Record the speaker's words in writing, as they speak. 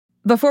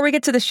Before we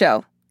get to the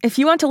show, if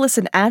you want to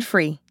listen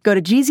ad-free, go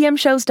to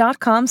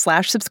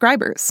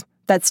gzmshows.com/subscribers.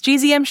 That's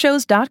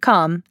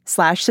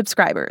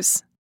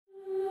gzmshows.com/subscribers.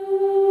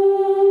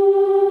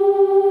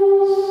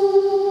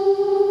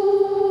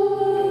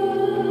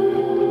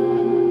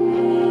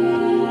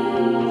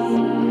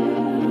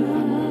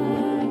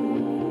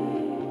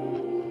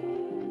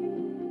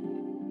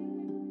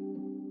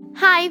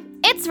 Hi,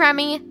 it's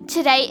Remy.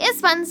 Today is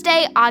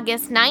Wednesday,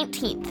 August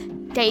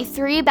 19th, day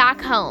 3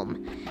 back home.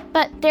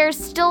 But there's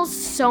still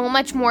so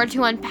much more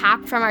to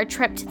unpack from our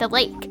trip to the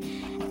lake.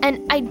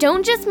 And I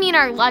don't just mean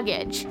our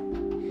luggage.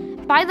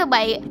 By the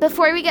way,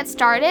 before we get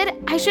started,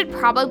 I should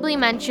probably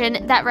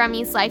mention that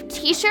Remy's Life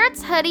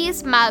t-shirts,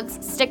 hoodies,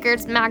 mugs,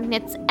 stickers,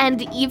 magnets,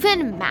 and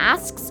even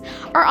masks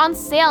are on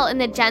sale in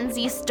the Gen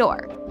Z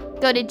store.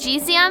 Go to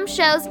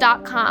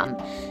gzmshows.com.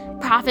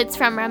 Profits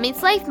from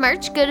Remy's Life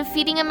merch go to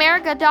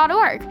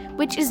feedingamerica.org,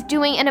 which is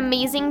doing an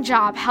amazing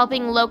job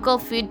helping local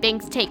food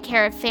banks take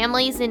care of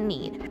families in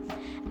need.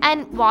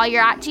 And while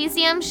you're at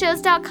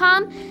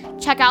gzmshows.com,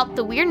 check out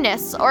The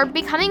Weirdness or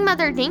Becoming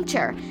Mother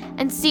Nature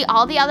and see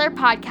all the other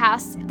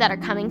podcasts that are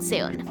coming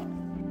soon.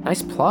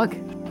 Nice plug.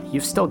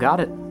 You've still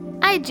got it.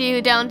 I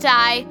do, don't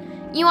I?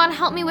 You want to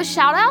help me with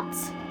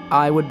shout-outs?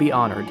 I would be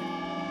honored.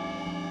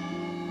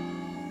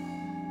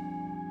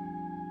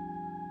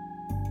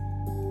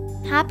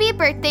 Happy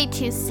birthday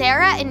to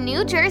Sarah in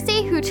New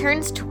Jersey, who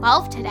turns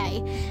 12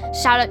 today.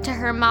 Shout out to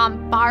her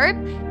mom, Barb,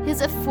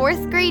 who's a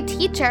 4th grade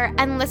teacher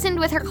and listened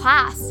with her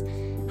class.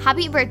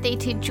 Happy birthday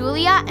to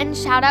Julia, and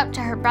shout out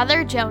to her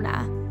brother,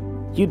 Jonah.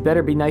 You'd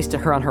better be nice to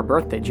her on her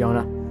birthday,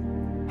 Jonah.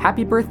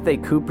 Happy birthday,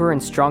 Cooper in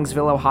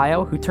Strongsville,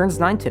 Ohio, who turns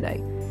 9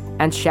 today.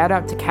 And shout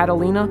out to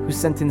Catalina, who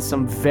sent in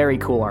some very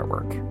cool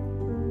artwork.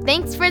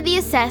 Thanks for the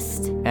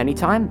assist.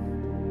 Anytime.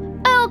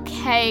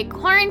 Okay,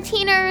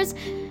 quarantiners.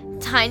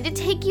 Time to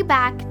take you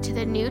back to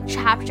the new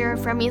chapter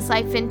of Remy's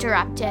Life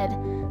Interrupted.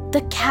 The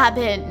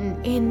cabin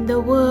in the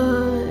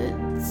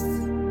woods.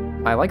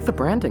 I like the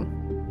branding.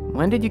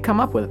 When did you come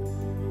up with it?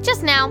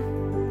 Just now.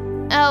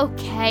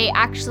 Okay,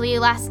 actually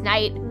last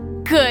night.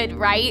 Good,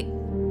 right?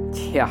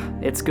 Yeah,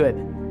 it's good.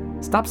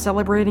 Stop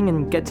celebrating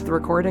and get to the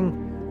recording.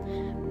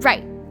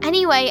 Right.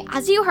 Anyway,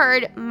 as you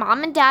heard,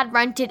 Mom and Dad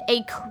rented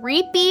a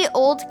creepy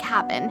old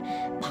cabin,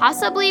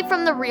 possibly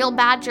from the Real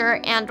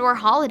Badger and/or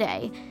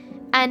Holiday.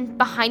 And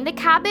behind the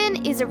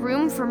cabin is a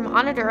room for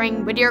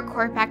monitoring Whittier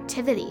Corp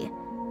activity.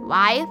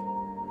 Why?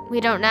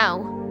 We don't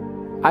know.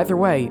 Either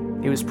way,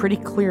 it was pretty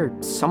clear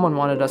someone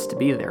wanted us to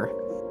be there.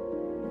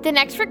 The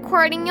next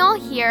recording you'll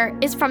hear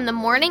is from the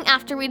morning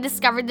after we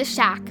discovered the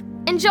shack.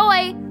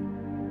 Enjoy!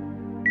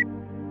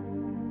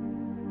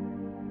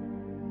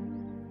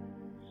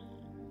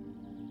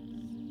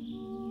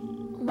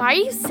 Why are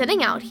you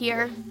sitting out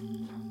here?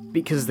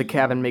 Because the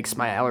cabin makes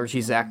my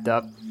allergies act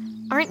up.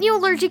 Aren't you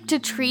allergic to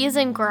trees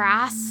and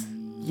grass?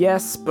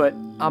 Yes, but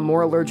I'm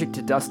more allergic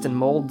to dust and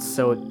mold,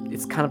 so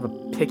it's kind of a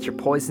pick your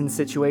poison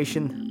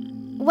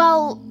situation.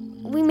 Well,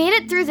 we made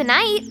it through the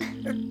night.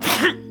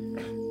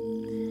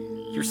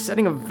 You're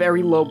setting a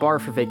very low bar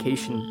for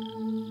vacation.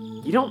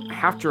 You don't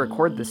have to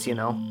record this, you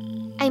know.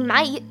 I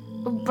might.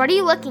 What are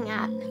you looking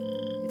at?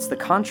 It's the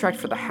contract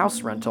for the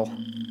house rental.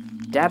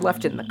 Dad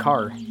left it in the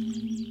car.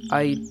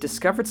 I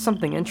discovered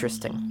something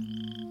interesting.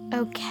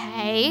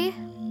 Okay.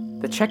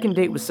 The check-in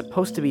date was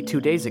supposed to be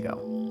 2 days ago,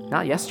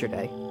 not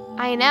yesterday.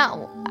 I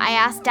know. I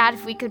asked Dad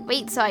if we could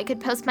wait so I could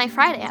post my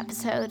Friday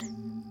episode.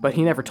 But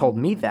he never told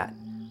me that,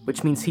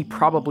 which means he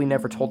probably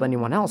never told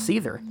anyone else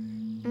either.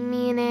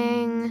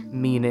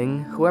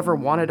 Meaning, whoever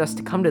wanted us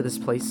to come to this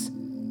place,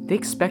 they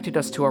expected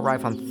us to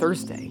arrive on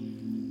Thursday.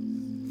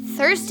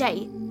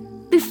 Thursday?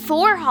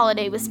 Before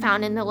Holiday was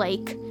found in the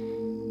lake.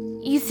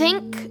 You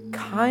think?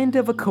 Kind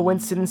of a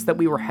coincidence that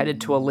we were headed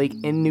to a lake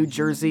in New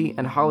Jersey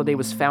and Holiday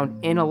was found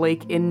in a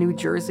lake in New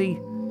Jersey.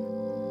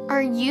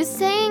 Are you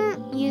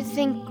saying you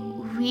think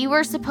we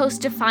were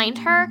supposed to find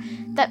her?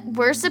 That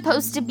we're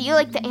supposed to be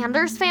like the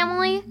Anders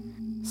family?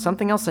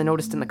 Something else I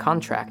noticed in the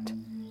contract.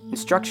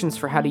 Instructions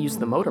for how to use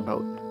the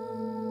motorboat.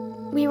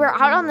 We were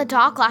out on the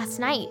dock last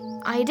night.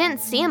 I didn't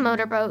see a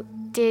motorboat.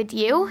 Did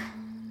you?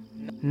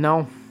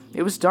 No,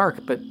 it was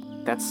dark, but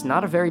that's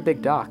not a very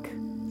big dock.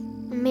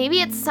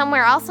 Maybe it's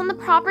somewhere else on the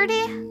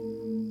property?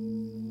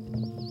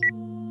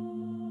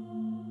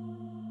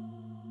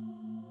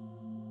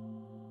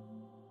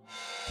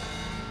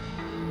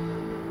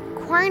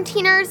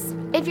 Quarantiners,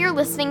 if you're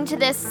listening to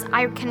this,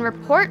 I can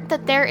report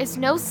that there is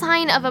no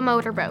sign of a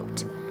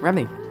motorboat.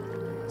 Remy,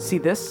 see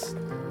this?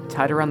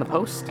 Tied around the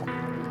post?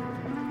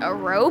 A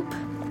rope?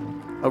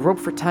 A rope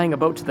for tying a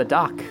boat to the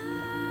dock.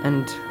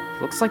 And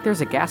looks like there's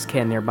a gas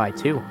can nearby,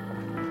 too.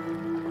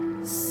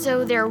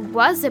 So there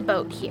was a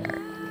boat here.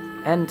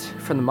 And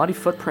from the muddy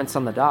footprints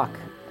on the dock,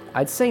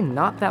 I'd say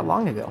not that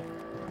long ago.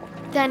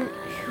 Then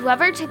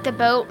whoever took the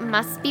boat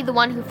must be the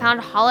one who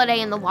found Holiday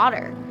in the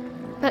water.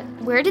 But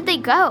where did they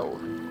go?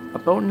 A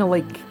boat in a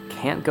lake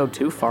can't go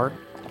too far.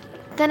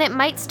 Then it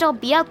might still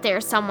be out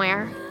there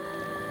somewhere.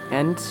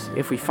 And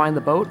if we find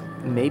the boat,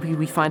 maybe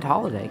we find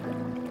Holiday.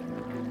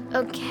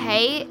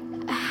 Okay,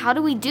 how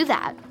do we do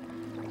that?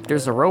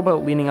 There's a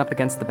rowboat leaning up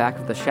against the back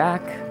of the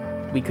shack.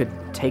 We could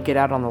take it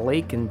out on the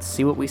lake and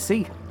see what we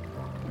see.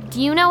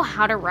 Do you know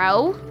how to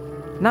row?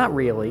 Not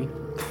really.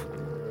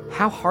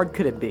 How hard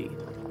could it be?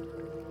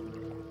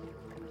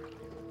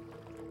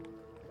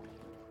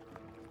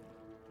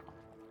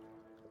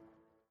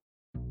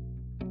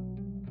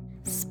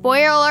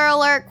 Spoiler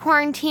alert,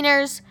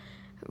 quarantiners.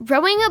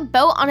 Rowing a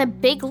boat on a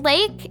big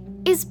lake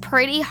is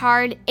pretty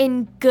hard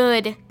in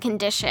good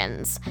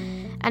conditions.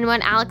 And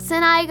when Alex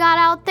and I got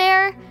out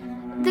there,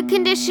 the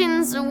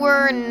conditions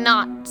were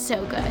not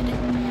so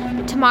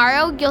good.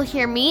 Tomorrow, you'll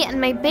hear me and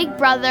my big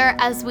brother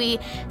as we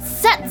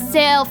set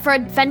sail for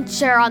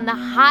adventure on the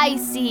high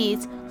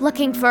seas,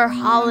 looking for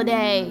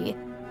holiday.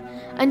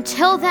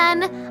 Until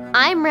then,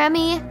 I'm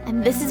Remy,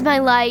 and this is my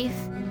life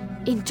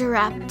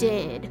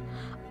interrupted.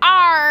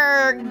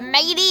 Arrgh,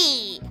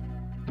 matey!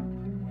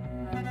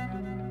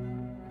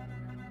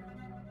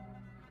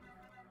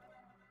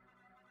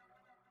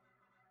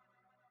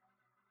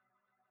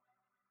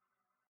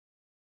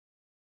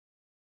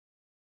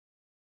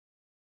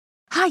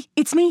 Hi,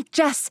 it's me,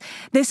 Jess.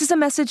 This is a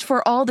message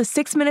for all the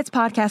 6 Minutes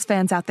podcast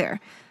fans out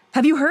there.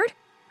 Have you heard?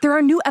 There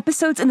are new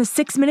episodes in the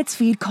 6 Minutes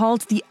feed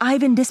called the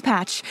Ivan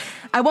Dispatch.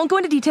 I won't go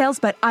into details,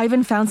 but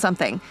Ivan found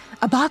something.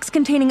 A box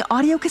containing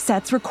audio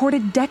cassettes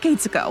recorded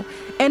decades ago,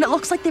 and it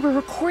looks like they were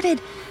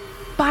recorded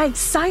by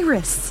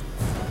Cyrus.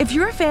 If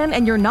you're a fan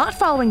and you're not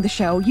following the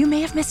show, you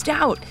may have missed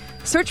out.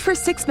 Search for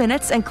 6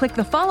 Minutes and click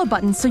the follow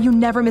button so you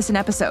never miss an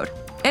episode.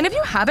 And if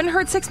you haven't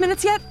heard 6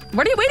 Minutes yet,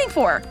 what are you waiting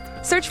for?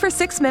 Search for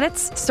 6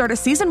 Minutes, start a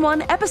Season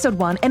 1, Episode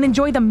 1, and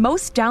enjoy the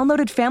most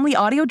downloaded family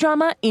audio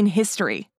drama in history.